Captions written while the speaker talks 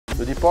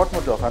The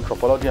Department of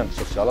Anthropology and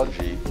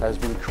Sociology has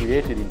been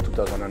created in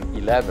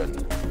 2011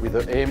 with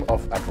the aim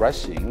of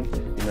addressing,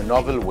 in a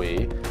novel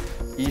way,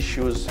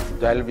 issues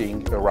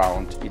delving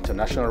around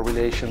international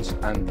relations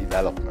and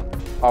development.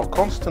 Our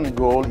constant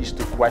goal is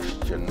to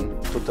question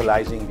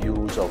totalizing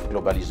views of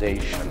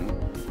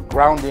globalization,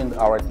 grounding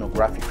our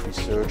ethnographic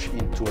research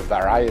into a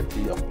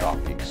variety of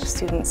topics.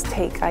 Students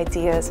take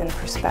ideas and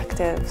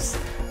perspectives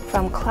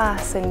from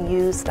class and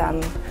use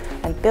them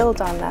and build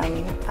on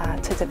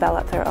them to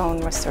develop their own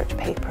research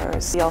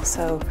papers. We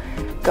also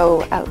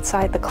go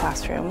outside the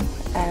classroom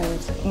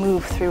and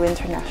move through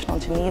international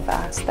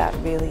Geneva, so that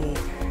really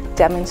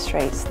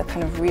demonstrates the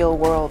kind of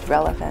real-world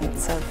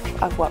relevance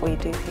of what we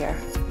do here.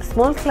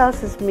 Small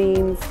classes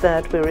means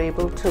that we're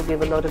able to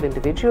give a lot of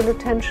individual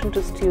attention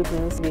to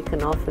students. We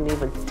can often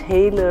even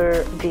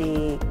tailor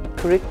the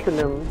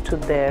curriculum to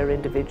their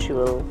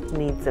individual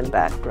needs and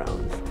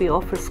backgrounds. We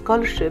offer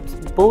scholarships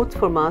both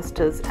for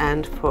masters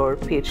and for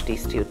PhD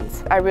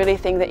students. I really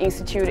think the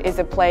Institute is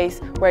a place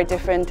where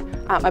different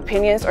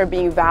opinions are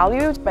being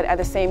valued, but at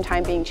the same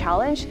time being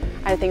challenged.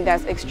 I think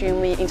that's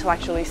extremely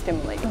intellectually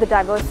stimulating. The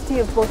diversity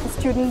of both the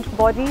student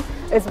body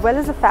as well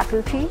as the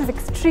faculty is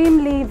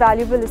extremely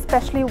valuable,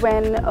 especially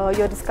when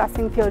you're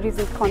discussing theories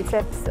and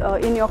concepts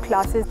in your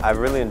classes. I've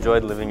really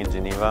enjoyed living in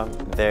Geneva.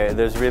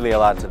 There's really a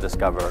lot to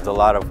discover. There's a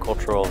lot of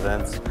cultural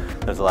events,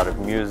 there's a lot of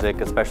music,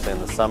 especially in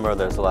the summer.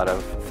 There's a lot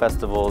of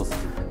festivals,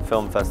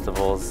 film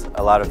festivals,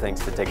 a lot of things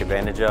to take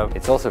advantage of.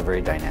 It's also a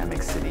very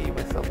dynamic city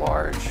with a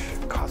large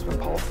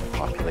cosmopolitan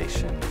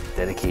population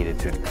dedicated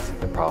to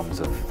the problems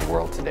of the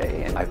world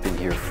today. And I've been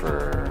here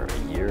for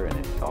a year and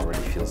it already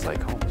feels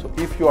like home. So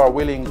if you are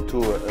willing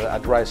to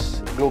address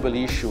global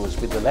issues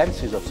with the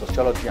lenses of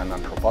sociology and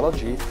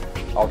anthropology,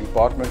 our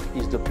department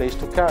is the place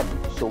to come.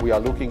 So we are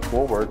looking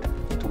forward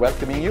to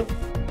welcoming you.